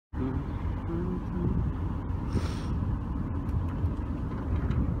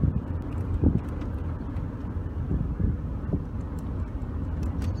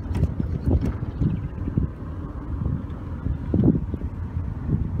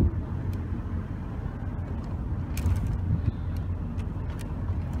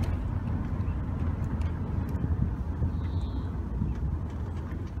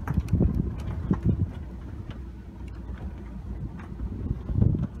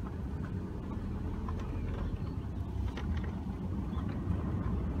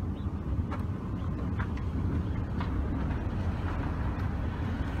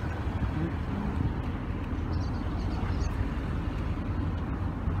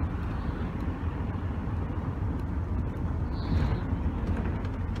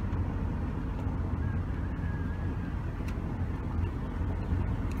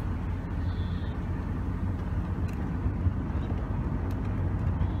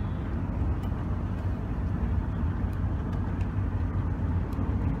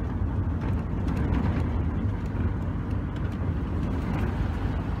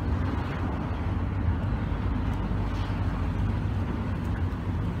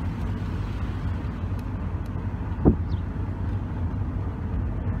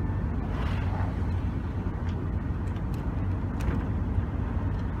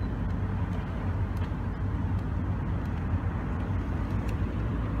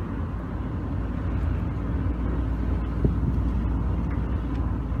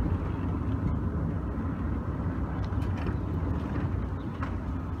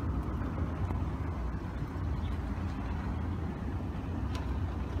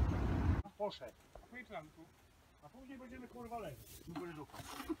poszedł. A później będziemy kurwa leżeć.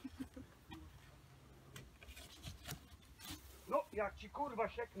 No, jak ci kurwa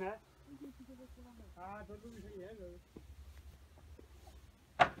sieknę. A, to dużo nie wiem.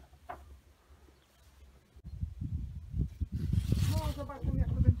 No, zobaczymy, jak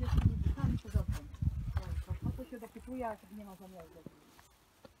to będzie z tymi buchami, to dobrze. Po to się dopytuje, a nie ma zamiaru.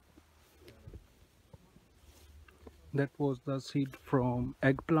 That was the seed from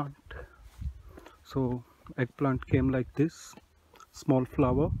eggplant. So eggplant came like this, small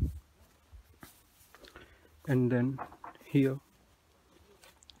flower, and then here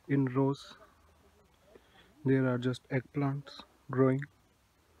in rows there are just eggplants growing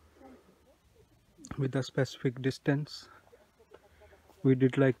with a specific distance. We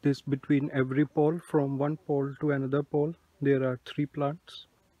did like this between every pole. From one pole to another pole there are 3 plants,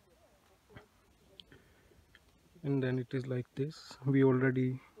 and then it is like this. We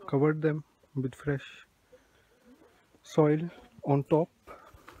already covered them with fresh soil on top,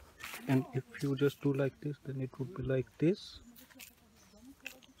 and if you just do like this, then it would be like this.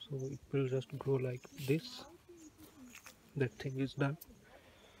 So it will just grow like this. That thing is done,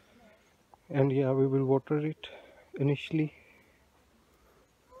 and yeah, we will water it initially.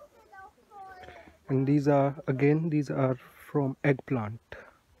 And these are from eggplant,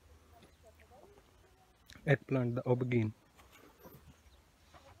 the aubergine.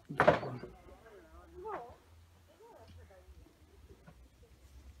 That one.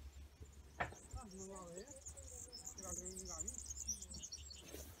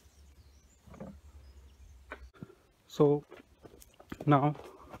 So now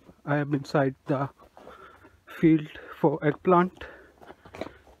I am inside the field for eggplant.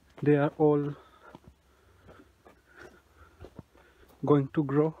 They are all going to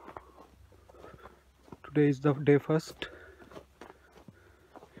grow. Today is the day first.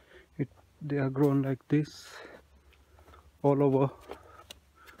 They are grown like this all over.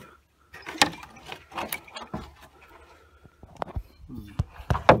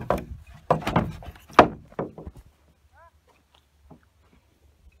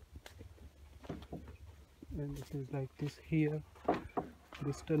 And it is like this here,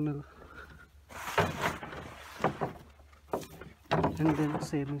 this tunnel, and then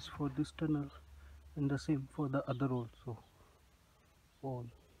same is for this tunnel, and the same for the other also, all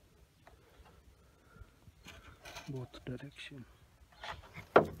both direction.